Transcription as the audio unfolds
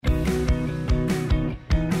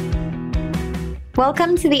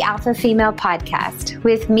Welcome to the Alpha Female Podcast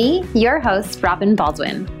with me, your host, Robin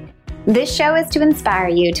Baldwin. This show is to inspire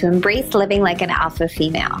you to embrace living like an alpha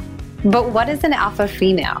female. But what is an alpha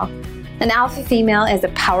female? An alpha female is a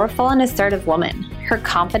powerful and assertive woman. Her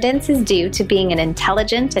confidence is due to being an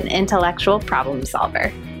intelligent and intellectual problem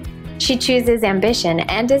solver. She chooses ambition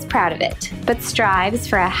and is proud of it, but strives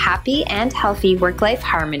for a happy and healthy work-life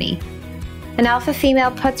harmony. An alpha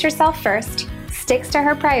female puts herself first, sticks to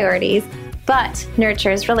her priorities, but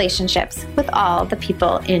nurtures relationships with all the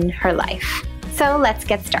people in her life. So let's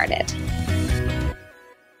get started.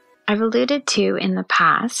 I've alluded to in the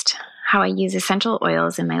past how I use essential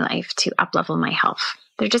oils in my life to uplevel my health.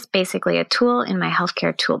 They're just basically a tool in my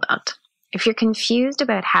healthcare tool belt. If you're confused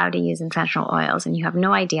about how to use essential oils and you have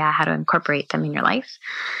no idea how to incorporate them in your life,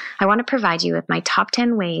 I want to provide you with my top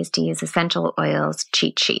 10 ways to use essential oils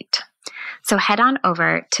cheat sheet. So head on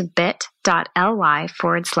over to bit.ly/oil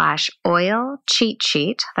cheat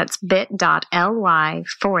sheet. That's bit.ly/oil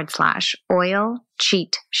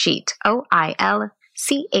cheat sheet.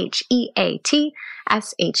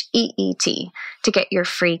 OILCHEATSHEET to get your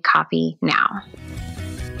free copy now.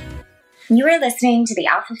 You are listening to the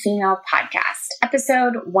Alpha Female Podcast,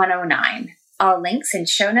 episode 109. All links and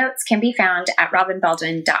show notes can be found at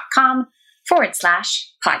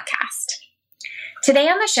robinbaldwin.com/podcast. Today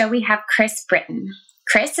on the show, we have Kris Britton.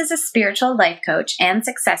 Kris is a spiritual life coach and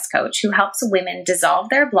success coach who helps women dissolve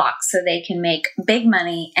their blocks so they can make big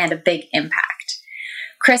money and a big impact.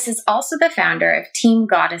 Kris is also the founder of Team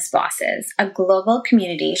Goddess Bosses, a global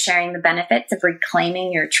community sharing the benefits of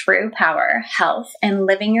reclaiming your true power, health, and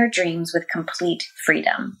living your dreams with complete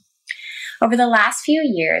freedom. Over the last few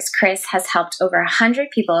years, Kris has helped over 100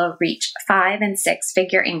 people reach 5- and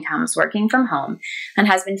 6-figure incomes working from home and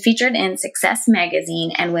has been featured in Success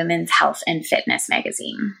Magazine and Women's Health and Fitness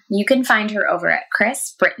Magazine. You can find her over at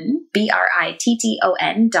KrisBritton,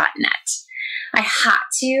 BRITTON.net. I had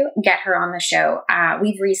to get her on the show.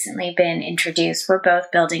 We've recently been introduced. We're both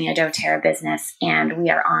building a doTERRA business, and we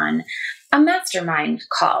are on a mastermind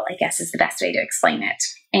call, I guess is the best way to explain it.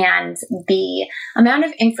 And the amount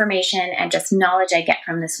of information and just knowledge I get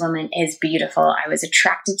from this woman is beautiful. I was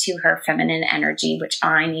attracted to her feminine energy, which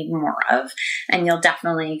I need more of. And you'll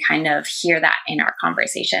definitely kind of hear that in our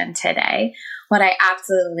conversation today. What I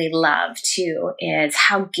absolutely love too is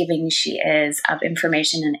how giving she is of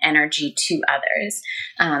information and energy to others,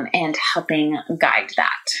 and helping guide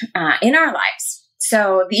that in our lives.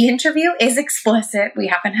 So the interview is explicit. We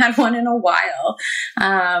haven't had one in a while.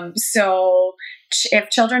 So if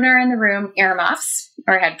children are in the room, earmuffs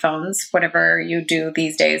or headphones, whatever you do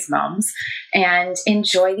these days, moms, and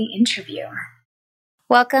enjoy the interview.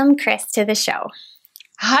 Welcome, Kris, to the show.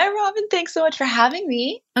 Hi, Robin. Thanks so much for having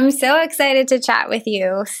me. I'm so excited to chat with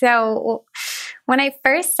you. So when I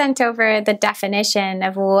first sent over the definition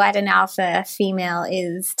of what an alpha female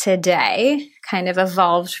is today, kind of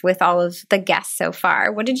evolved with all of the guests so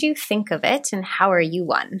far. What did you think of it and how are you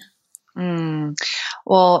one?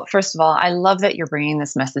 Well, first of all, I love that you're bringing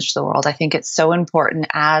this message to the world. I think it's so important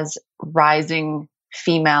as rising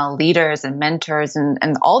female leaders and mentors and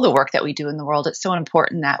all the work that we do in the world. It's so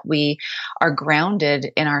important that we are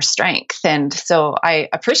grounded in our strength. And so I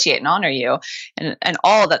appreciate and honor you and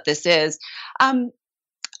all that this is.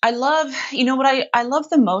 I love, what I love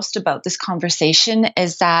the most about this conversation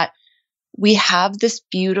is that we have this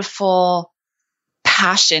beautiful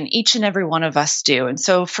passion, each and every one of us do. And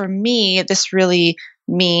so for me, this really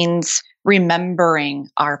means remembering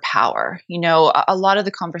our power. A lot of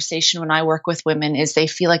the conversation when I work with women is they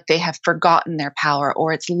feel like they have forgotten their power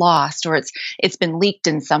or it's lost or it's been leaked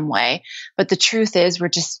in some way. But the truth is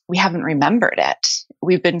we haven't remembered it.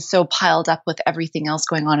 We've been so piled up with everything else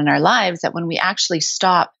going on in our lives that when we actually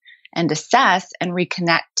stop and assess and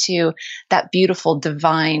reconnect to that beautiful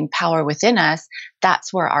divine power within us,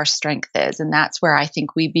 that's where our strength is. And that's where I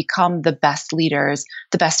think we become the best leaders,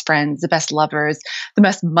 the best friends, the best lovers, the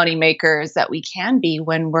best money makers that we can be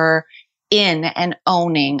when we're in and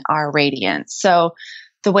owning our radiance. So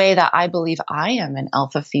the way that I believe I am an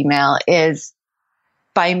alpha female is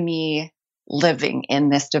by me living in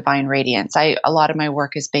this divine radiance. A lot of my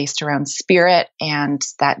work is based around spirit and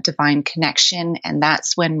that divine connection. And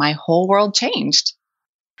that's when my whole world changed.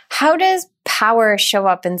 How does power show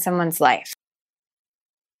up in someone's life?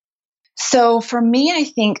 So for me, I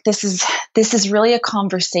think this is really a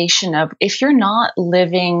conversation of if you're not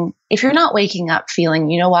waking up feeling,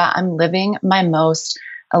 you know what, I'm living my most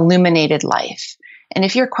illuminated life. And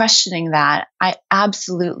if you're questioning that, I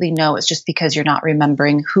absolutely know it's just because you're not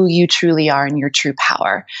remembering who you truly are and your true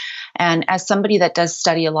power. And as somebody that does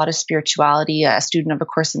study a lot of spirituality, a student of A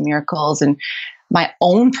Course in Miracles, and my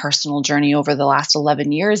own personal journey over the last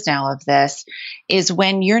 11 years now of this is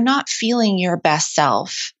when you're not feeling your best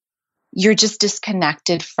self, you're just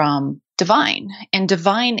disconnected from divine. And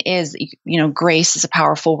divine is, grace is a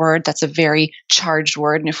powerful word. That's a very charged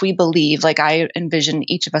word. And if we believe, like I envision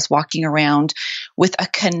each of us walking around with a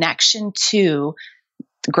connection to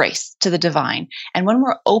grace, to the divine. And when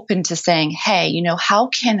we're open to saying, hey, how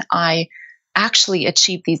can I actually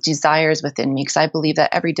achieve these desires within me? Because I believe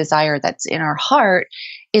that every desire that's in our heart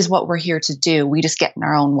is what we're here to do. We just get in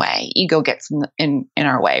our own way. Ego gets in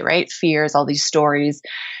our way, right? Fears, all these stories.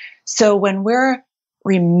 So when we're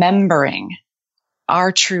remembering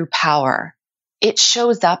our true power, it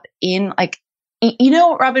shows up in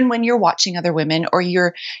Robin, when you're watching other women or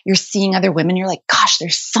you're seeing other women, you're like, gosh,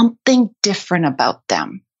 there's something different about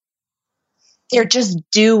them. They're just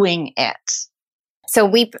doing it. So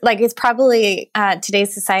it's probably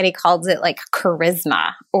today's society calls it like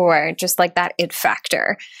charisma or just like that it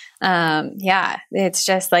factor. It's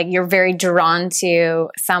just like you're very drawn to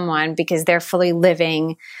someone because they're fully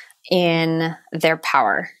living in their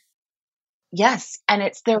power. Yes. And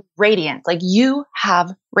it's their radiance. Like you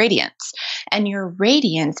have radiance, and your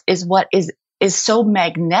radiance is what is so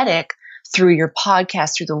magnetic through your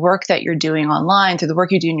podcast, through the work that you're doing online, through the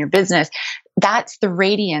work you do in your business. That's the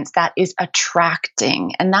radiance that is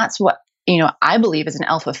attracting. And that's what, I believe as an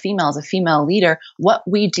alpha female, as a female leader, what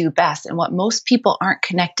we do best and what most people aren't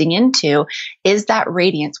connecting into is that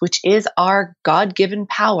radiance, which is our God-given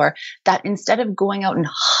power, that instead of going out and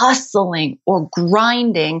hustling or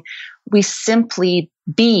grinding, we simply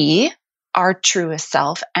be our truest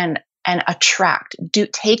self and attract,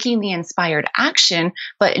 taking the inspired action,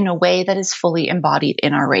 but in a way that is fully embodied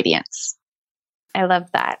in our radiance. I love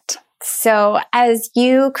that. So as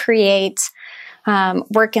you create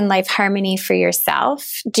work and life harmony for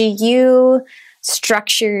yourself, do you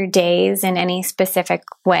structure your days in any specific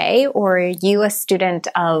way, or are you a student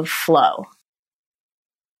of flow?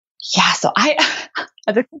 Yeah, so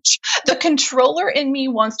the controller in me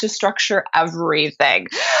wants to structure everything.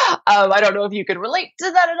 I don't know if you could relate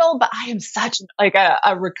to that at all, but I am such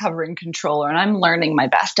a recovering controller, and I'm learning my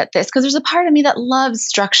best at this because there's a part of me that loves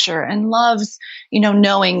structure and loves,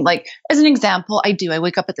 knowing. Like as an example, I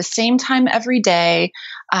wake up at the same time every day.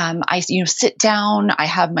 I sit down, I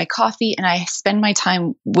have my coffee, and I spend my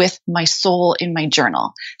time with my soul in my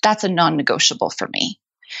journal. That's a non-negotiable for me.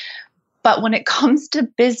 But when it comes to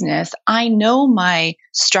business, I know my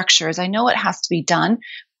structures. I know what has to be done,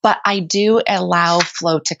 but I do allow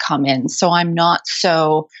flow to come in. So I'm not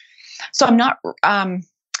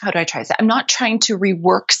how do I try this? I'm not trying to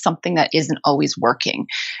rework something that isn't always working.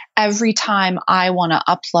 Every time I want to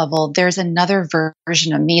up level, there's another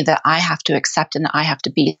version of me that I have to accept and that I have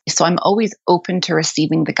to be. So I'm always open to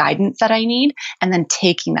receiving the guidance that I need and then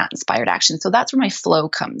taking that inspired action. So that's where my flow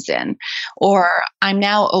comes in. Or I'm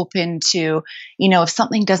now open to, if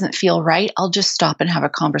something doesn't feel right, I'll just stop and have a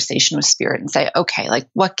conversation with spirit and say, okay, like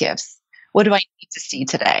what gives? What do I need to see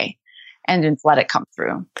today? And just let it come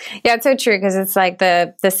through. Yeah, it's so true because it's like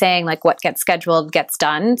the saying, like what gets scheduled gets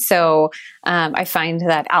done. So I find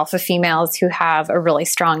that alpha females who have a really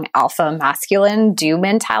strong alpha masculine do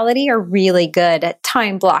mentality are really good at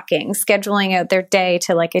time blocking, scheduling out their day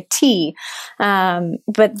to like a T.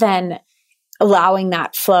 But then allowing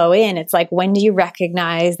that flow in, it's like, when do you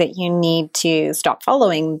recognize that you need to stop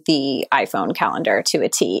following the iPhone calendar to a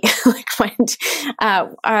T?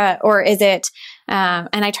 Or is it,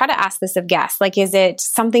 and I try to ask this of guests, like, is it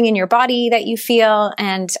something in your body that you feel?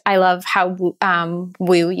 And I love how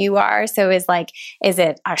woo you are. So is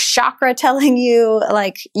it a chakra telling you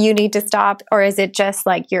like you need to stop, or is it just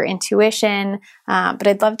like your intuition? But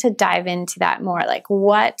I'd love to dive into that more. Like,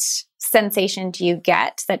 what sensation do you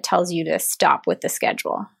get that tells you to stop with the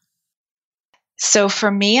schedule? So for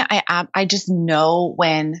me, I just know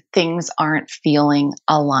when things aren't feeling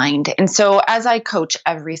aligned. And so as I coach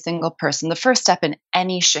every single person, the first step in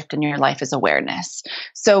any shift in your life is awareness.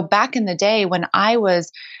 So back in the day when I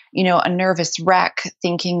was, a nervous wreck,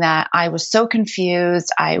 thinking that I was so confused,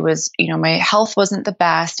 I was, my health wasn't the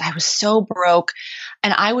best, I was so broke,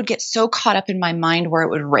 and I would get so caught up in my mind where it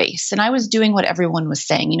would race. And I was doing what everyone was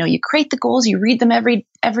saying. You create the goals, you read them every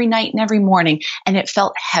night and every morning, and it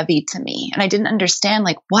felt heavy to me. And I didn't understand,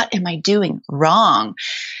 like, what am I doing wrong?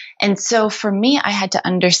 And so for me, I had to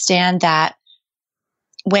understand that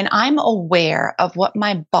when I'm aware of what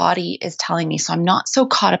my body is telling me, so I'm not so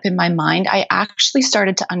caught up in my mind, I actually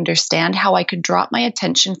started to understand how I could drop my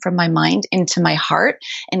attention from my mind into my heart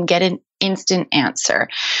and get an instant answer.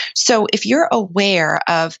 So if you're aware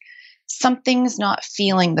of something's not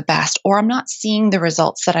feeling the best, or I'm not seeing the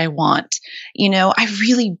results that I want. I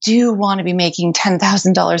really do want to be making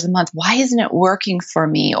 $10,000 a month. Why isn't it working for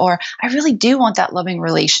me? Or I really do want that loving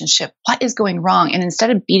relationship. What is going wrong? And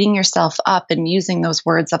instead of beating yourself up and using those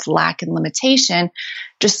words of lack and limitation,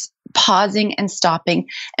 just pausing and stopping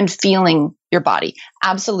and feeling your body.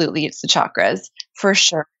 Absolutely. It's the chakras for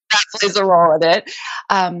sure. That plays a role in it.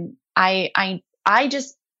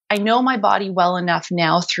 I know my body well enough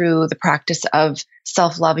now through the practice of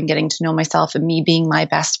self-love and getting to know myself and me being my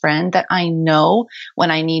best friend that I know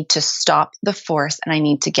when I need to stop the force and I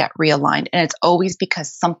need to get realigned. And it's always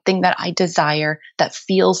because something that I desire that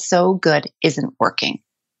feels so good isn't working.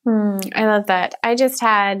 I love that. I just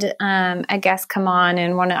had a guest come on,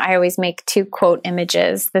 and I always make 2 quote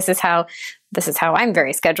images. This is how I'm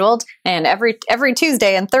very scheduled. And every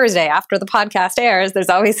Tuesday and Thursday after the podcast airs, there's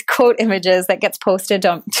always quote images that gets posted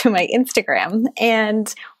to my Instagram.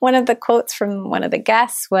 And one of the quotes from one of the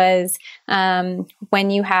guests was, when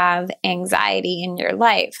you have anxiety in your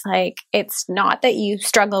life, like, it's not that you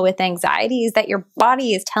struggle with anxiety, is that your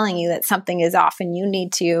body is telling you that something is off and you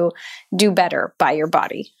need to do better by your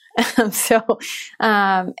body. So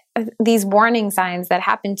these warning signs that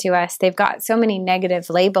happen to us, they've got so many negative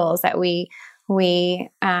labels that we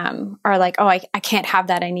are like, oh, I can't have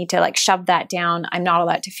that. I need to like shove that down. I'm not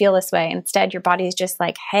allowed to feel this way. Instead, your body is just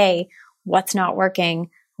like, hey, what's not working?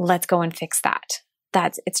 Let's go and fix that.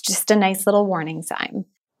 It's just a nice little warning sign.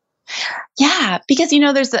 Yeah, because,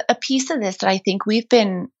 there's a piece of this that I think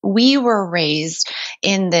we were raised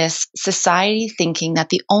in this society thinking that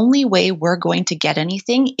the only way we're going to get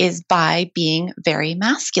anything is by being very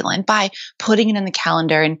masculine, by putting it in the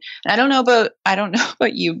calendar. And I don't know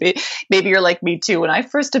about you, maybe you're like me too. When I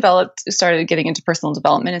first started getting into personal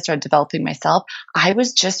development and started developing myself, I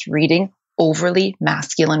was just reading overly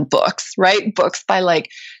masculine books, right? Books by like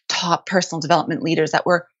top personal development leaders that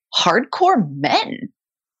were hardcore men.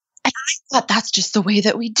 And I thought that's just the way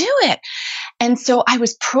that we do it. And so I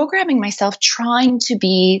was programming myself trying to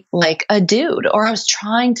be like a dude, or I was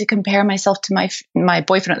trying to compare myself to my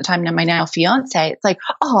boyfriend at the time, and my now fiance. It's like,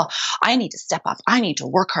 oh, I need to step up. I need to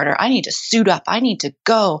work harder. I need to suit up. I need to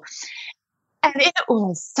go. And it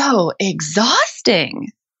was so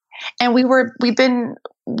exhausting. And we've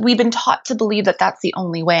been taught to believe that that's the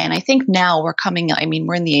only way. And I think now we're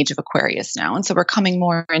in the age of Aquarius now. And so we're coming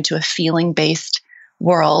more into a feeling-based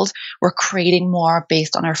world. We're creating more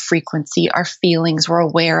based on our frequency, our feelings. We're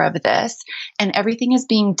aware of this, and everything is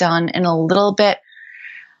being done in a little bit.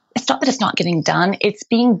 It's not that it's not getting done. It's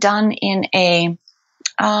being done in a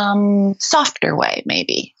softer way,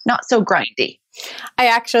 maybe not so grindy.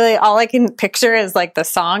 All I can picture is like the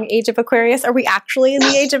song Age of Aquarius. Are we actually in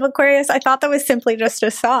the Age of Aquarius? I thought that was simply just a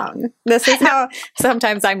song. This is how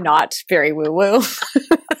sometimes I'm not very woo-woo.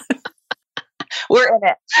 We're in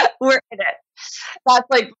it. That's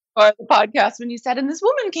like part of the podcast when you said, and this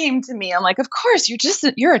woman came to me. I'm like, of course,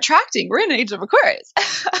 you're attracting. We're in an Age of Aquarius.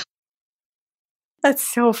 That's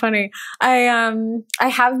so funny. I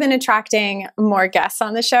have been attracting more guests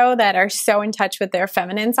on the show that are so in touch with their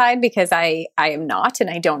feminine side, because I am not, and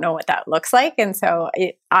I don't know what that looks like. And so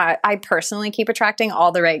I personally keep attracting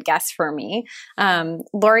all the right guests for me.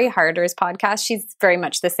 Lori Harder's podcast, she's very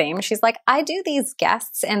much the same. She's like, I do these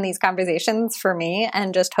guests and these conversations for me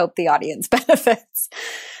and just hope the audience benefits.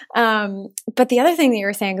 But the other thing that you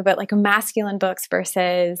were saying about like masculine books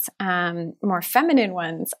versus more feminine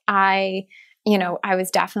ones, I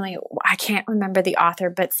was definitely, I can't remember the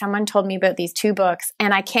author, but someone told me about these 2 books,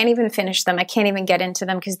 and I can't even finish them. I can't even get into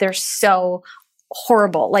them because they're so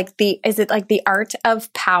horrible. Is it like The Art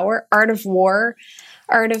of Power, Art of War,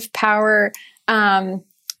 Art of Power?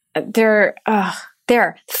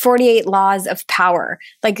 There, 48 Laws of Power.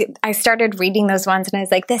 Like, I started reading those ones and I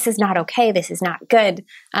was like, this is not okay. This is not good.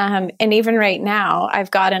 And even right now, I've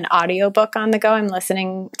got an audiobook on the go. I'm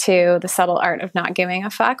listening to The Subtle Art of Not Giving a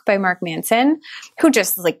Fuck by Mark Manson, who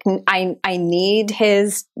just like, I need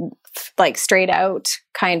his like straight out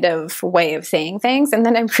kind of way of saying things. And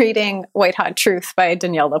then I'm reading White Hot Truth by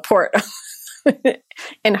Danielle Laporte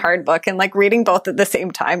in hardbook, and like reading both at the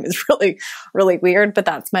same time is really, really weird. But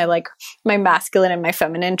that's my masculine and my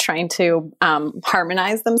feminine trying to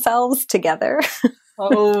harmonize themselves together.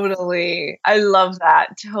 Totally. I love that.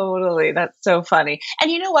 Totally. That's so funny.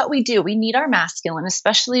 And you know what we do? We need our masculine,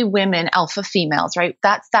 especially women, alpha females, right?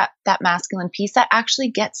 That's that masculine piece that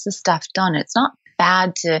actually gets the stuff done. It's not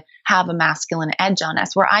bad to have a masculine edge on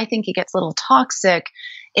us. Where I think it gets a little toxic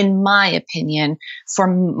in my opinion, for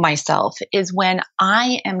myself, is when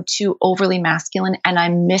I am too overly masculine and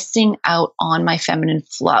I'm missing out on my feminine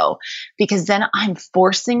flow, because then I'm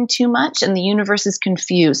forcing too much and the universe is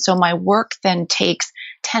confused. So my work then takes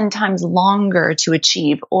 10 times longer to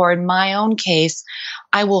achieve. Or in my own case,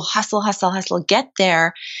 I will hustle, get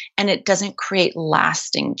there, and it doesn't create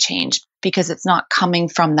lasting change because it's not coming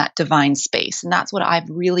from that divine space. And that's what I've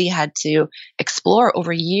really had to explore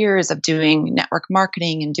over years of doing network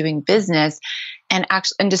marketing and doing business, and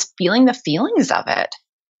just feeling the feelings of it.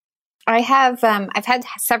 I've had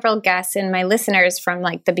several guests, and my listeners from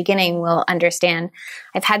like the beginning will understand.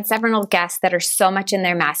 I've had several guests that are so much in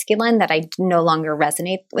their masculine that I no longer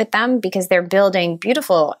resonate with them, because they're building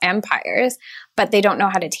beautiful empires, but they don't know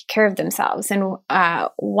how to take care of themselves. And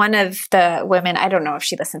one of the women, I don't know if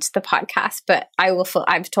she listens to the podcast, but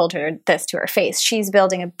I've told her this to her face. She's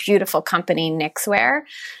building a beautiful company, Knixwear,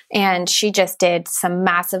 and she just did some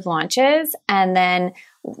massive launches and then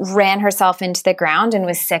ran herself into the ground and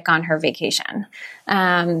was sick on her vacation.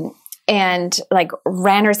 And like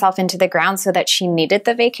ran herself into the ground so that she needed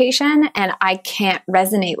the vacation. And I can't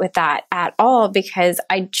resonate with that at all, because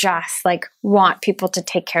I just like want people to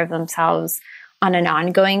take care of themselves on an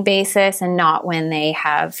ongoing basis and not when they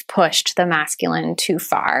have pushed the masculine too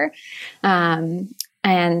far.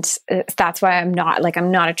 And that's why I'm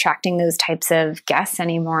not attracting those types of guests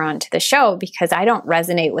anymore onto the show, because I don't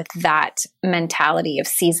resonate with that mentality of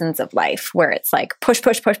seasons of life where it's like push,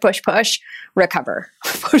 recover,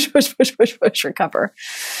 push, recover.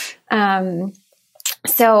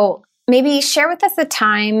 So maybe share with us a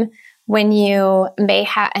time when you may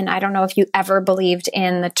have, and I don't know if you ever believed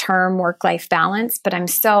in the term work-life balance, but I'm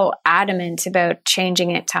so adamant about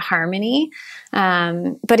changing it to harmony.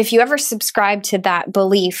 But if you ever subscribed to that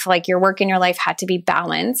belief, like your work and your life had to be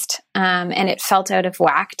balanced, and it felt out of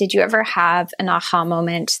whack, did you ever have an aha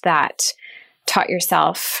moment that taught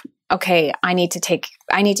yourself, okay, I need to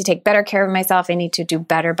take better care of myself. I need to do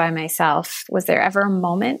better by myself. Was there ever a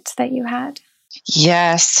moment that you had?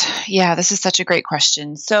 Yes. Yeah, this is such a great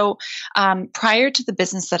question. So prior to the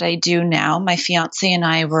business that I do now, my fiance and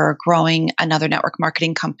I were growing another network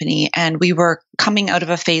marketing company, and we were coming out of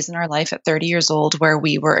a phase in our life at 30 years old where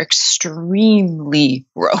we were extremely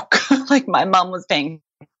broke. Like my mom was paying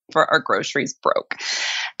for our groceries broke.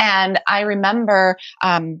 And I remember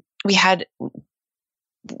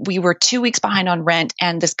we were 2 weeks behind on rent,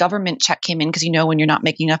 and this government check came in, because when you're not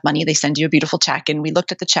making enough money, they send you a beautiful check. And we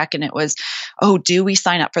looked at the check and it was, oh, do we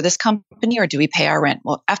sign up for this company or do we pay our rent?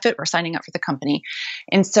 Well, F it, we're signing up for the company.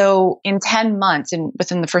 And so in 10 months, and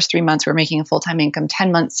within the first 3 months, we're making a full-time income,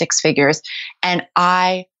 10 months, 6 figures. And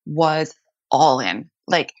I was all in.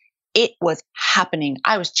 Like, it was happening.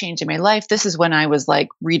 I was changing my life. This is when I was like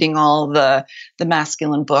reading all the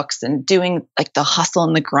masculine books and doing like the hustle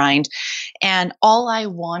and the grind. And all I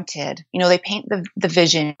wanted, they paint the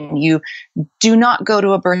vision. You do not go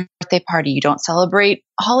to a birthday party. You don't celebrate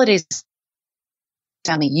holidays.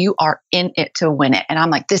 Family, you are in it to win it. And I'm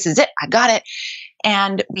like, this is it. I got it.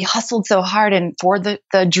 And we hustled so hard and for the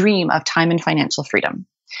dream of time and financial freedom.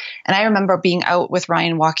 And I remember being out with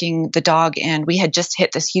Ryan walking the dog, and we had just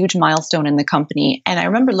hit this huge milestone in the company. And I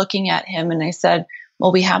remember looking at him and I said,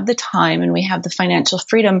 well, we have the time and we have the financial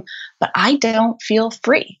freedom, but I don't feel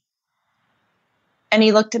free. And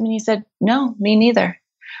he looked at me and he said, no, me neither.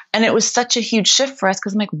 And it was such a huge shift for us,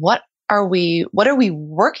 because I'm like, what are we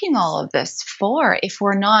working all of this for if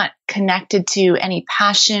we're not connected to any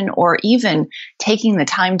passion or even taking the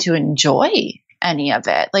time to enjoy any of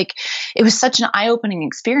it? Like, it was such an eye-opening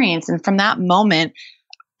experience. And from that moment,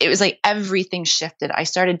 it was like everything shifted. I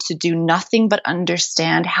started to do nothing but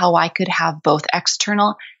understand how I could have both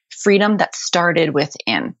external freedom that started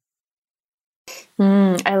within.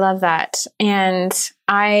 I love that. And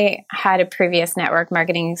I had a previous network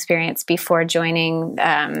marketing experience before joining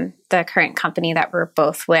the current company that we're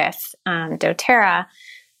both with, doTERRA.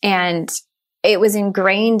 And it was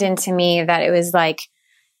ingrained into me that it was like,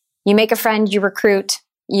 you make a friend, you recruit,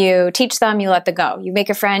 you teach them, you let them go. You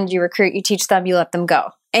make a friend, you recruit, you teach them, you let them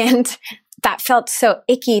go. And that felt so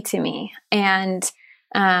icky to me. And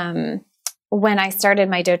when I started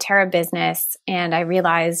my doTERRA business and I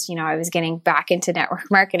realized, I was getting back into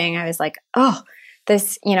network marketing, I was like, oh,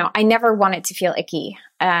 this, I never want it to feel icky.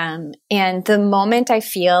 And the moment I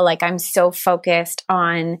feel like I'm so focused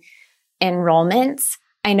on enrollments,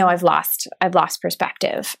 I know I've lost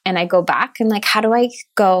perspective, and I go back and like, how do I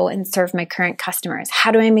go and serve my current customers?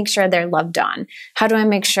 How do I make sure they're loved on? How do I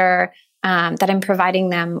make sure that I'm providing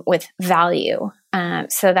them with value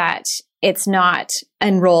so that it's not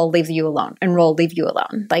enroll, leave you alone, enroll, leave you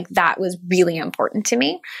alone. Like that was really important to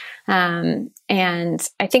me. And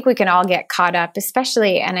I think we can all get caught up,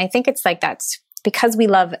 especially, and I think it's like that's because we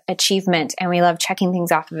love achievement and we love checking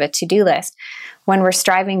things off of a to-do list. When we're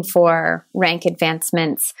striving for rank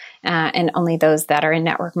advancements, and only those that are in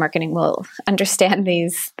network marketing will understand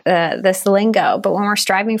this lingo. But when we're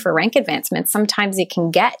striving for rank advancements, sometimes it can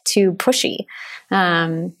get too pushy.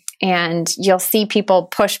 And you'll see people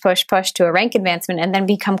push to a rank advancement and then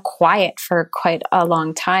become quiet for quite a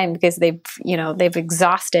long time because they've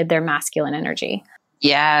exhausted their masculine energy.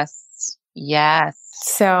 Yes. Yes.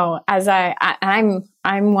 So as I'm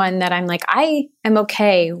one that I'm like, I am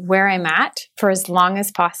okay where I'm at for as long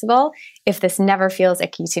as possible if this never feels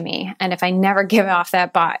icky to me. And if I never give off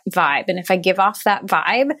that vibe. And if I give off that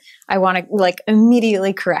vibe, I want to like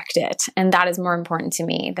immediately correct it. And that is more important to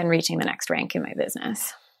me than reaching the next rank in my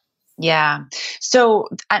business. Yeah. So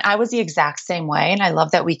I was the exact same way. And I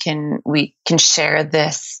love that we can share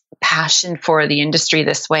this passion for the industry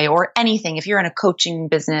this way, or anything. If you're in a coaching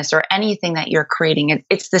business or anything that you're creating,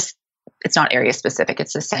 it's not area specific.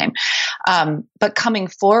 It's the same. But coming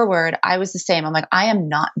forward, I was the same. I'm like, I am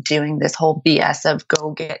not doing this whole BS of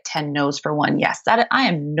go get 10 no's for one yes. That I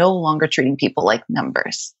am no longer treating people like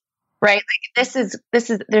numbers, right? Like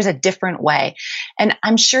there's a different way. And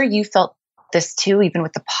I'm sure you felt this too, even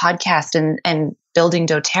with the podcast and building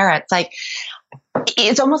doTERRA. It's like,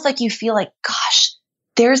 it's almost like you feel like, gosh,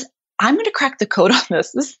 I'm going to crack the code on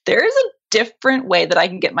this. There's a different way that I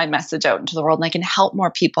can get my message out into the world and I can help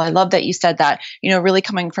more people. I love that you said that, really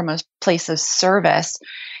coming from a place of service.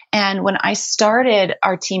 And when I started,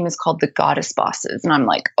 our team is called the Goddess Bosses. And I'm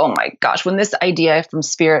like, oh my gosh, when this idea from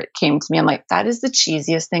Spirit came to me, I'm like, that is the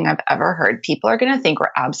cheesiest thing I've ever heard. People are going to think we're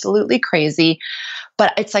absolutely crazy.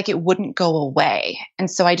 But it's like it wouldn't go away. And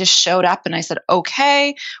so I just showed up and I said,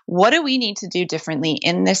 okay, what do we need to do differently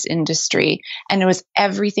in this industry? And it was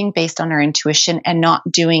everything based on our intuition and not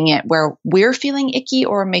doing it where we're feeling icky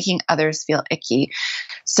or making others feel icky.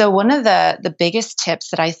 So one of the biggest tips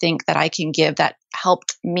that I think that I can give that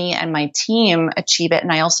helped me and my team achieve it,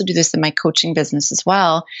 and I also do this in my coaching business as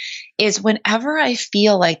well, is whenever I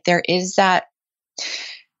feel like there's that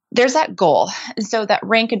goal. And so that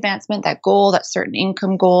rank advancement, that goal, that certain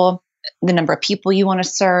income goal, the number of people you want to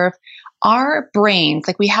serve, our brains,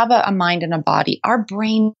 like we have a mind and a body, our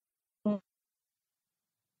brain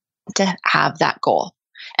to have that goal.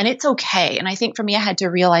 And it's okay. And I think for me, I had to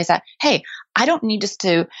realize that, hey, I don't need just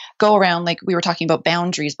to go around like we were talking about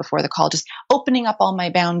boundaries before the call, just opening up all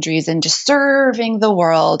my boundaries and just serving the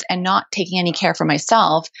world and not taking any care for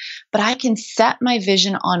myself. But I can set my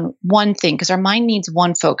vision on one thing because our mind needs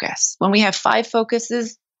one focus. When we have 5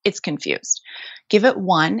 focuses, it's confused. Give it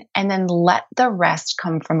one and then let the rest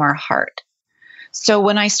come from our heart. So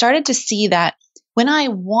when I started to see that when I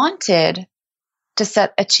wanted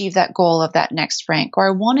to achieve that goal of that next rank, or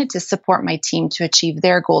I wanted to support my team to achieve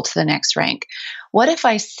their goal to the next rank, what if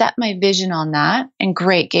I set my vision on that and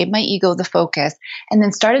gave my ego the focus and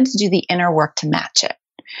then started to do the inner work to match it?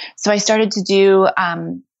 So I started to do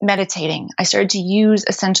meditating. I started to use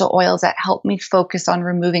essential oils that help me focus on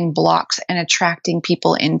removing blocks and attracting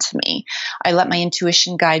people into me. I let my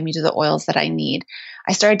intuition guide me to the oils that I need.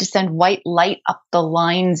 I started to send white light up the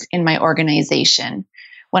lines in my organization.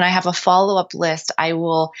 When I have a follow-up list, I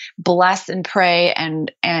will bless and pray and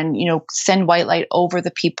send white light over the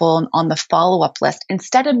people on the follow-up list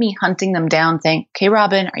instead of me hunting them down saying, okay,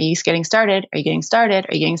 Robin, are you getting started? Are you getting started?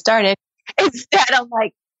 Are you getting started? Instead, I'm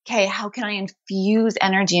like, okay, how can I infuse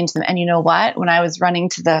energy into them? And you know what? When I was running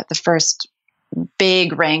to the first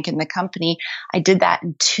big rank in the company, I did that,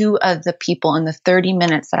 and 2 of the people in the 30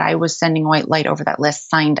 minutes that I was sending white light over that list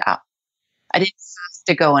signed up. I didn't have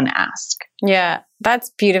to go and ask. Yeah, that's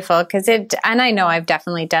beautiful and I know I've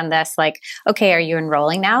definitely done this. Like, okay, are you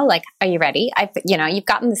enrolling now? Like, are you ready? You've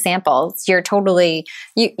gotten the samples. You're totally,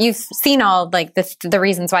 you've seen all like the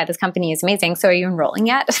reasons why this company is amazing. So are you enrolling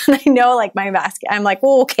yet? And I know like my basket, I'm like,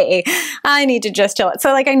 well, okay, I need to just chill it.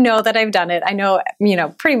 So like, I know that I've done it. I know,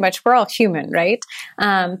 pretty much we're all human, right?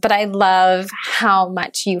 But I love how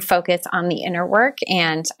much you focus on the inner work.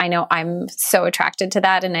 And I know I'm so attracted to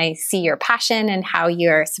that. And I see your passion and how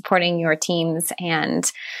you're supporting your teams and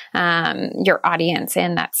your audience.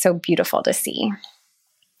 And that's so beautiful to see.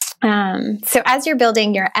 So as you're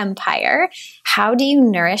building your empire, how do you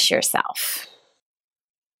nourish yourself?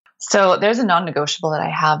 So there's a non-negotiable that I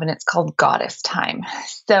have, and it's called Goddess Time.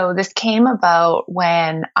 So this came about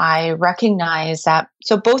when I recognized that,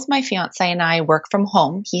 so both my fiance and I work from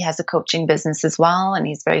home. He has a coaching business as well, and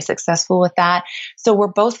he's very successful with that. So we're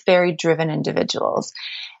both very driven individuals.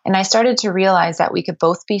 And I started to realize that we could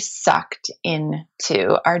both be sucked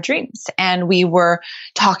into our dreams. And we were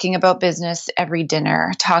talking about business every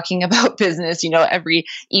dinner, talking about business, every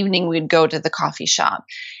evening we'd go to the coffee shop.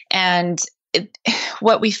 And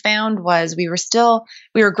what we found was we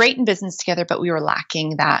were great in business together, but we were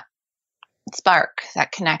lacking that spark,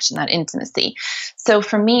 that connection, that intimacy. So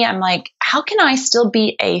for me, I'm like, how can I still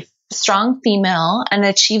be a strong female and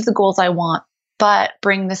achieve the goals I want, but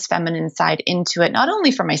bring this feminine side into it, not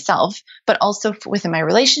only for myself, but also within my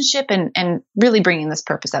relationship and really bringing this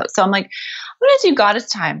purpose out. So I'm like, I'm going to do Goddess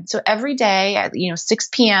time. So every day at 6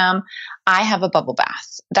 p.m., I have a bubble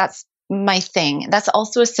bath. That's my thing. That's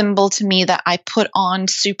also a symbol to me that I put on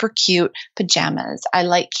super cute pajamas. I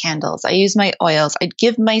light candles. I use my oils. I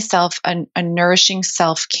give myself a nourishing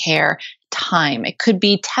self-care time. It could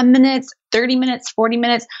be 10 minutes, 30 minutes, 40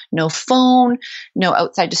 minutes, no phone, no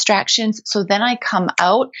outside distractions. So then I come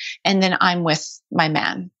out and then I'm with my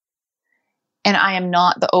man. And I am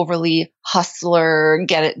not the overly hustler,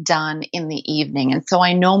 get it done in the evening. And so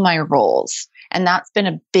I know my roles. And that's been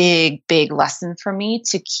a big, big lesson for me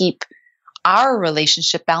to keep our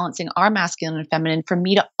relationship, balancing our masculine and feminine, for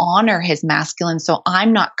me to honor his masculine. So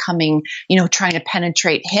I'm not coming, trying to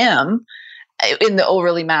penetrate him in the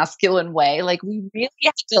overly masculine way. Like, we really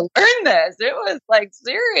have to learn this. It was like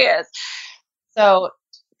serious. So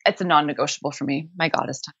it's a non-negotiable for me, my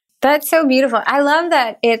Goddess time. That's so beautiful. I love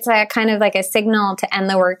that it's a kind of like a signal to end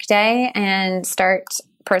the workday and start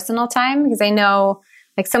personal time, because I know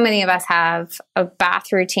like so many of us have a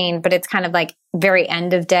bath routine, but it's kind of like very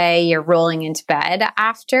end of day, you're rolling into bed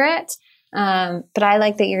after it. But I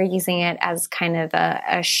like that you're using it as kind of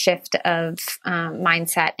a shift of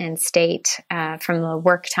mindset and state from the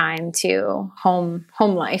work time to home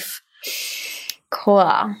life.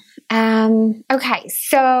 Cool. Okay.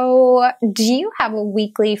 So do you have a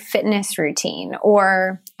weekly fitness routine,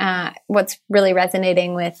 or what's really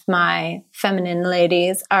resonating with my feminine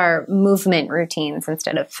ladies are movement routines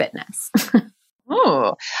instead of fitness?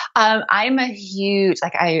 Oh, I'm a huge,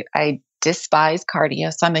 I despise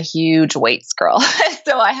cardio. So I'm a huge weights girl.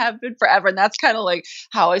 So I have been forever. And that's kind of like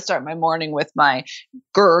how I start my morning, with my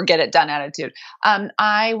get it done attitude.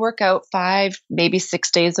 I work out 5, maybe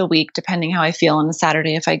 6 days a week, depending how I feel on a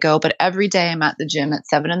Saturday if I go. But every day I'm at the gym at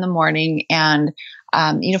 7 a.m. And,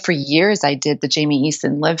 for years I did the Jamie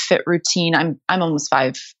Easton Live Fit routine. I'm almost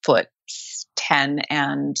 5'10"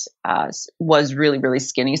 and was really, really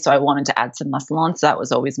skinny. So I wanted to add some muscle on. So that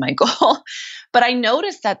was always my goal. But I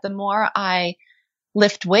noticed that the more I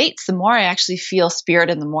lift weights, the more I actually feel spirit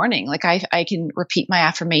in the morning. Like I can repeat my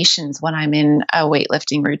affirmations when I'm in a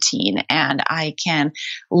weightlifting routine, and I can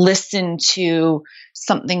listen to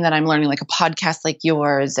something that I'm learning, like a podcast like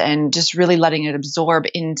yours, and just really letting it absorb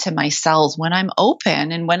into my cells when I'm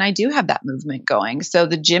open and when I do have that movement going. So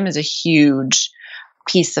the gym is a huge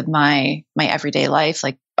piece of my everyday life.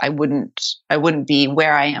 Like I wouldn't be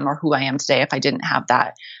where I am or who I am today if I didn't have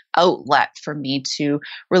that outlet for me to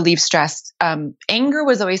relieve stress. Anger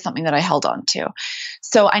was always something that I held on to.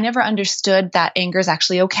 So I never understood that anger is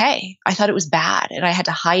actually okay. I thought it was bad and I had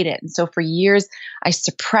to hide it. And so for years I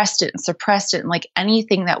suppressed it. And like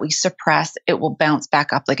anything that we suppress, it will bounce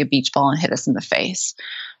back up like a beach ball and hit us in the face.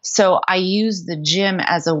 So I use the gym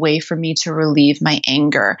as a way for me to relieve my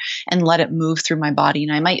anger and let it move through my body.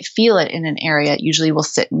 And I might feel it in an area. It usually will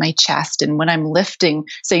sit in my chest. And when I'm lifting,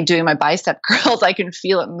 say doing my bicep curls, I can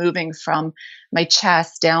feel it moving from my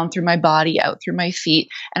chest down through my body, out through my feet.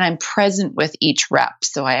 And I'm present with each rep.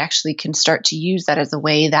 So I actually can start to use that as a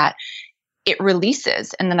way that it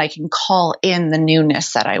releases. And then I can call in the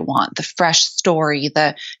newness that I want, the fresh story,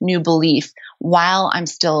 the new belief, while I'm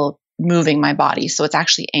still moving my body. So it's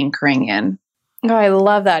actually anchoring in. Oh, I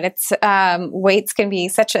love that. It's weights can be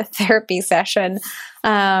such a therapy session.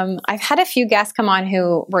 I've had a few guests come on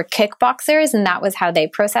who were kickboxers, and that was how they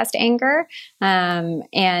processed anger.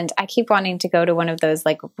 And I keep wanting to go to one of those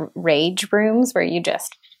like rage rooms where you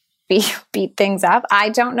just beat things up. I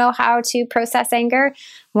don't know how to process anger.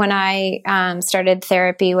 When I started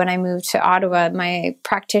therapy, when I moved to Ottawa, my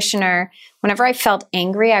practitioner, whenever I felt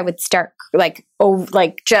angry, I would start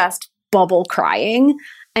just bubble crying.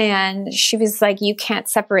 And she was like, you can't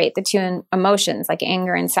separate the two emotions. Like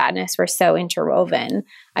anger and sadness were so interwoven.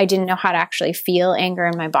 I didn't know how to actually feel anger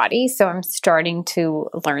in my body. So I'm starting to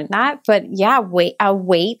learn that. But yeah,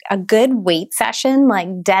 a good weight session, like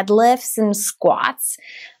deadlifts and squats,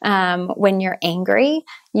 when you're angry,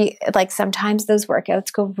 sometimes those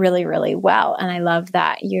workouts go really, really well. And I love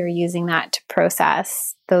that you're using that to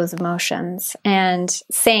process those emotions. And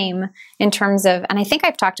same in terms of, and I think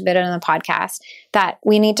I've talked about it on the podcast, that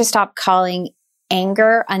we need to stop calling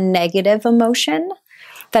anger a negative emotion.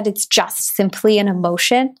 that it's just simply an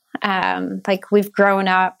emotion. Like we've grown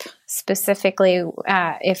up specifically,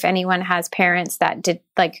 if anyone has parents that did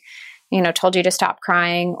told you to stop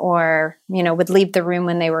crying or, would leave the room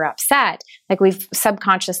when they were upset, like we've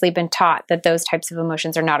subconsciously been taught that those types of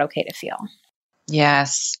emotions are not okay to feel.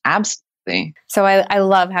 Yes, absolutely. So I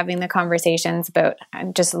love having the conversations about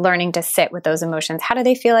just learning to sit with those emotions. How do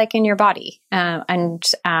they feel like in your body? And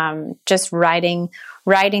just riding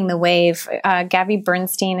the wave. Gabby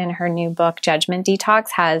Bernstein in her new book, Judgment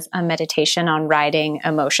Detox, has a meditation on riding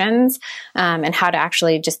emotions and how to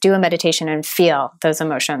actually just do a meditation and feel those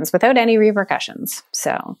emotions without any repercussions.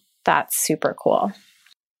 So that's super cool.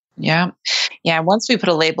 Yeah. Yeah. Once we put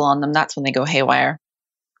a label on them, that's when they go haywire.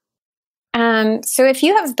 So if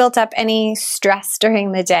you have built up any stress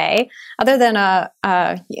during the day, other than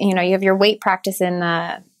you have your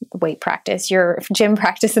your gym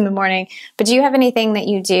practice in the morning, but do you have anything that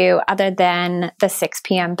you do other than the 6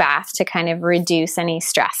 p.m. bath to kind of reduce any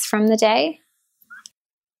stress from the day?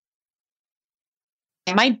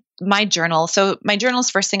 My journal. So my journal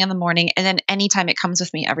is first thing in the morning, and then anytime it comes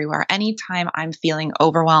with me everywhere. Anytime I'm feeling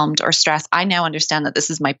overwhelmed or stressed, I now understand that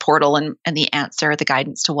this is my portal and the answer, the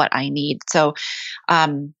guidance to what I need. So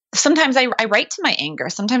sometimes I write to my anger.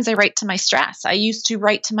 Sometimes I write to my stress. I used to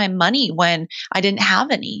write to my money when I didn't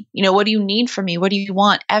have any. What do you need from me? What do you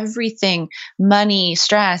want? Everything, money,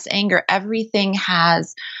 stress, anger, everything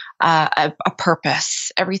has a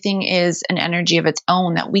purpose. Everything is an energy of its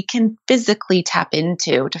own that we can physically tap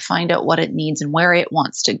into to find out what it needs and where it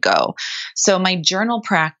wants to go. So my journal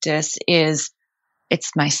practice it's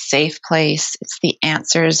my safe place. It's the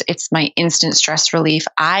answers. It's my instant stress relief.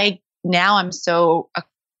 I'm so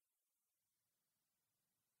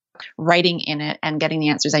writing in it and getting the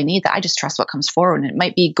answers I need that I just trust what comes forward. And it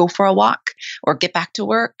might be go for a walk or get back to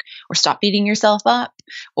work or stop beating yourself up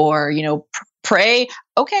or, pray.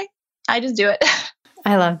 Okay. I just do it.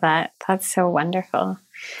 I love that. That's so wonderful.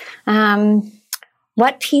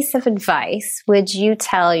 What piece of advice would you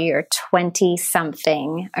tell your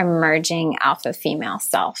 20-something emerging alpha female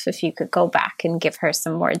self if you could go back and give her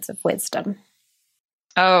some words of wisdom?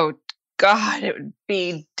 Oh, God, it would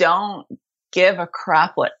be don't give a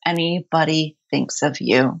crap what anybody thinks of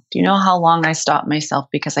you. Do you know how long I stopped myself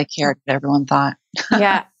because I cared what everyone thought?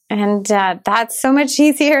 Yeah. And that's so much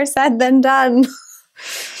easier said than done.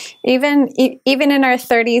 Even in our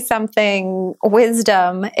 30-something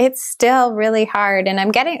wisdom, it's still really hard. And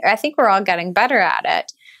I think we're all getting better at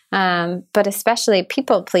it. But especially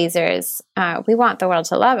people pleasers, we want the world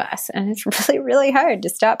to love us. And it's really, really hard to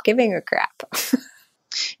stop giving a crap.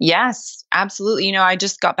 Yes, absolutely. I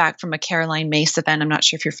just got back from a Caroline Myss event. I'm not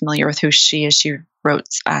sure if you're familiar with who she is. She wrote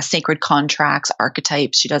Sacred Contracts,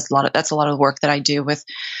 Archetypes. She does that's a lot of work that I do with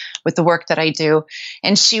the work that I do.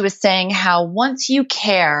 And she was saying how once you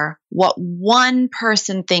care what one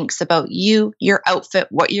person thinks about you, your outfit,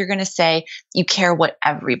 what you're going to say, you care what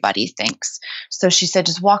everybody thinks. So she said,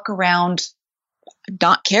 just walk around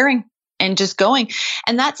not caring and just going.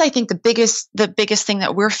 And that's, I think, the biggest thing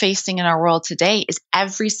that we're facing in our world today is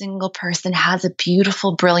every single person has a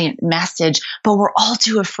beautiful, brilliant message, but we're all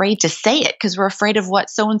too afraid to say it because we're afraid of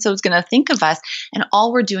what so-and-so is going to think of us. And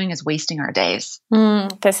all we're doing is wasting our days.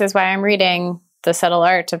 This is why I'm reading The Subtle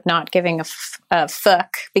Art of Not Giving a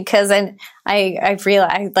Fuck, because I've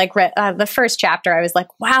realized, the first chapter, I was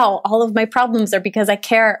like, wow, all of my problems are because I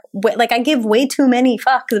care. I give way too many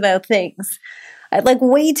fucks about things.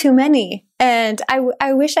 Way too many. And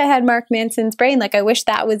I wish I had Mark Manson's brain. I wish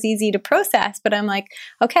that was easy to process, but I'm like,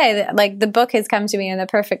 okay, the book has come to me in the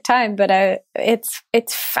perfect time, but it's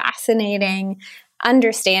fascinating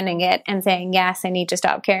understanding it and saying, yes, I need to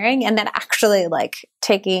stop caring. And then actually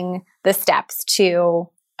taking the steps to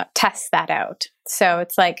test that out. So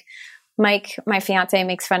it's like, Mike, my fiance,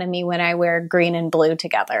 makes fun of me when I wear green and blue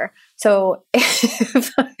together. So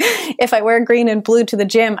if I wear green and blue to the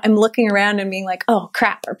gym, I'm looking around and being like, oh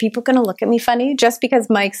crap, are people going to look at me funny just because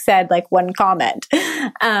Mike said one comment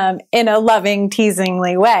in a loving,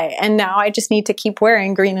 teasingly way? And now I just need to keep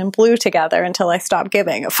wearing green and blue together until I stop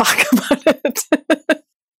giving a fuck about it.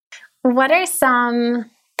 What are some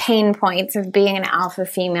pain points of being an alpha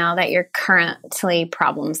female that you're currently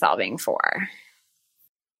problem solving for?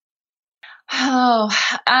 Oh,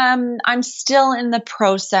 I'm still in the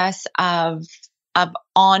process of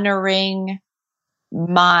honoring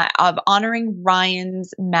Ryan's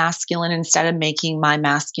masculine instead of making my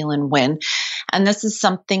masculine win. And this is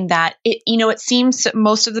something that it seems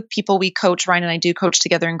most of the people we coach, Ryan and I do coach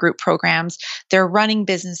together in group programs, they're running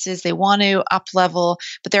businesses, they want to up level,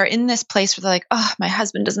 but they're in this place where they're like, oh, my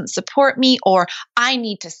husband doesn't support me, or I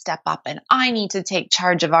need to step up and I need to take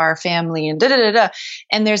charge of our family and da da da da.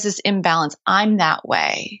 And there's this imbalance. I'm that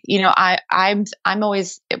way. I'm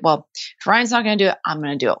always, well, if Ryan's not going to do it, I'm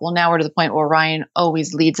going to do it. Well, now we're to the point where Ryan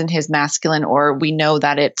always leads in his masculine, or we know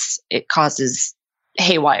that it causes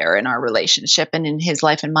haywire in our relationship and in his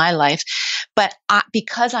life and my life. But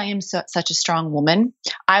because I am such a strong woman,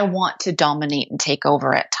 I want to dominate and take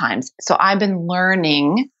over at times. So I've been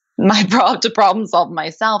learning to problem solve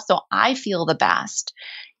myself. So I feel the best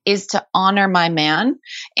is to honor my man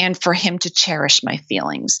and for him to cherish my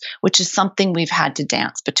feelings, which is something we've had to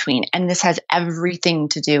dance between. And this has everything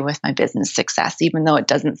to do with my business success, even though it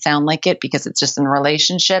doesn't sound like it because it's just in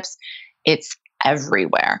relationships, it's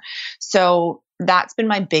everywhere. So that's been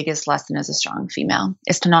my biggest lesson as a strong female,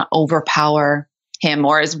 is to not overpower him.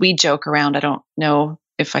 Or as we joke around, I don't know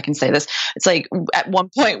if I can say this, it's like at one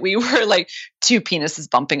point we were like two penises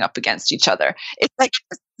bumping up against each other. It's like,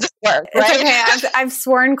 this work, right? It's okay. I've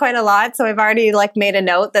sworn quite a lot, so I've already made a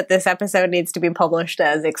note that this episode needs to be published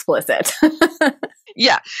as explicit.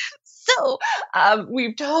 Yeah. So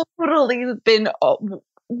we've totally been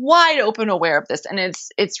wide open aware of this, and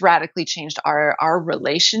it's radically changed our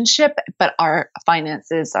relationship, but our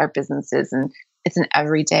finances, our businesses, and it's an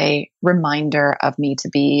everyday reminder of me to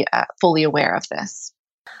be fully aware of this.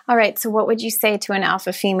 All right. So what would you say to an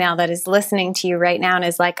alpha female that is listening to you right now and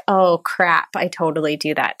is like, oh crap, I totally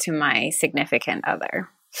do that to my significant other?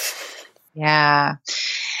 Yeah.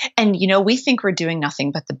 And, we think we're doing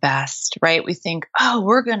nothing but the best, right? We think, oh,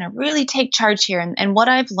 we're going to really take charge here. And what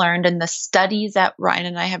I've learned in the studies that Ryan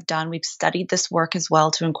and I have done, we've studied this work as well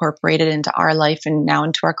to incorporate it into our life and now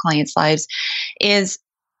into our clients' lives, is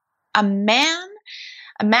a man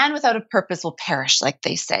without a purpose will perish, like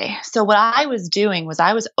they say. So what I was doing was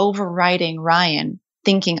I was overriding Ryan,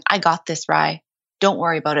 thinking, I got this, Rye. Don't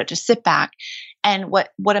worry about it. Just sit back. And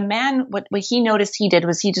what he noticed he did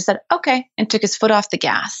was he just said, okay, and took his foot off the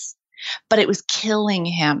gas. But it was killing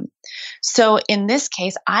him. So in this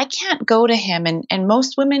case, I can't go to him, and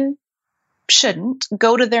most women shouldn't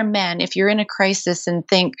go to their men if you're in a crisis and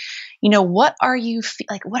think, what are you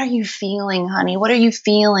what are you feeling, honey? What are you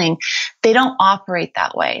feeling? They don't operate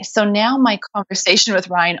that way. So now my conversation with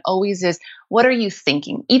Ryan always is, what are you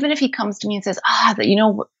thinking? Even if he comes to me and says,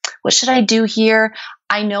 what should I do here?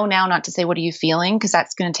 I know now not to say, what are you feeling? Because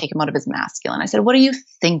that's going to take him out of his masculine. I said, what are you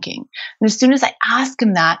thinking? And as soon as I ask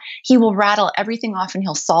him that, he will rattle everything off and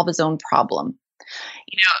he'll solve his own problem.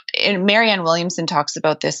 And Marianne Williamson talks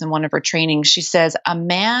about this in one of her trainings. She says, a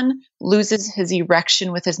man loses his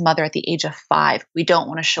erection with his mother at the age of 5. We don't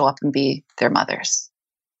want to show up and be their mothers.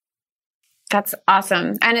 That's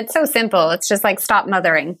awesome. And it's so simple. It's just stop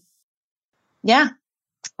mothering. Yeah.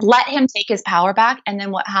 Let him take his power back. And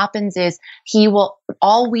then what happens is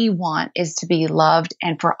all we want is to be loved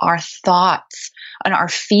and for our thoughts and our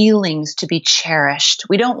feelings to be cherished.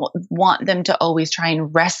 We don't want them to always try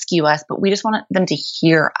and rescue us, but we just want them to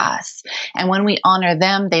hear us. And when we honor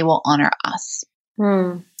them, they will honor us.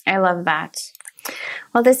 I love that.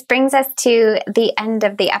 Well, this brings us to the end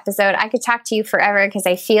of the episode. I could talk to you forever because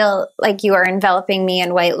I feel like you are enveloping me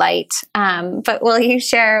in white light. But will you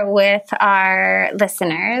share with our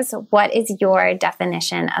listeners, what is your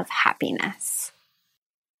definition of happiness?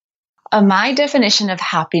 My definition of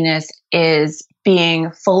happiness is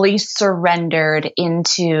being fully surrendered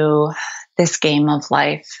into this game of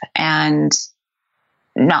life and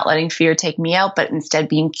not letting fear take me out, but instead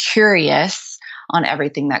being curious on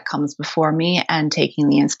everything that comes before me and taking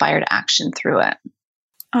the inspired action through it.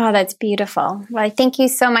 Oh, that's beautiful. Well, I thank you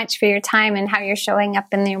so much for your time and how you're showing up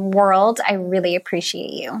in the world. I really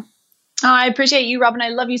appreciate you. Oh, I appreciate you, Robin. I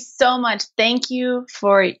love you so much. Thank you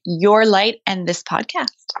for your light and this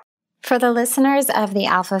podcast. For the listeners of the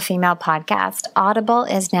Alpha Female Podcast, Audible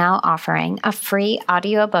is now offering a free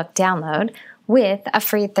audiobook download with a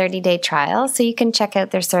free 30-day trial so you can check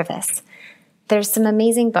out their service. There's some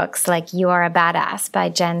amazing books like You Are a Badass by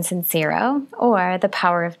Jen Sincero or The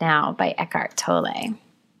Power of Now by Eckhart Tolle.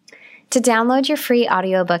 To download your free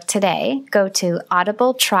audiobook today, go to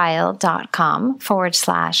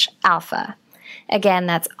audibletrial.com/alpha. Again,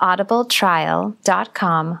 that's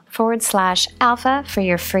audibletrial.com/alpha for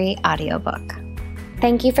your free audiobook.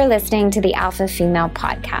 Thank you for listening to the Alpha Female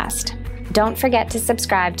Podcast. Don't forget to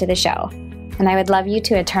subscribe to the show. And I would love you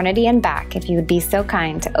to eternity and back if you would be so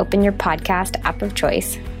kind to open your podcast app of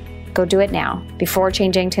choice. Go do it now before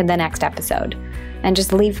changing to the next episode. and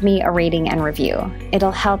just leave me a rating and review.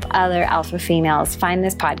 It'll help other alpha females find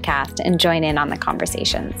this podcast and join in on the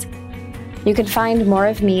conversations. You can find more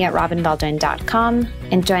of me at robinbaldwin.com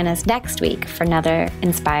and join us next week for another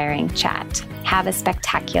inspiring chat. Have a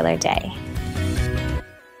spectacular day.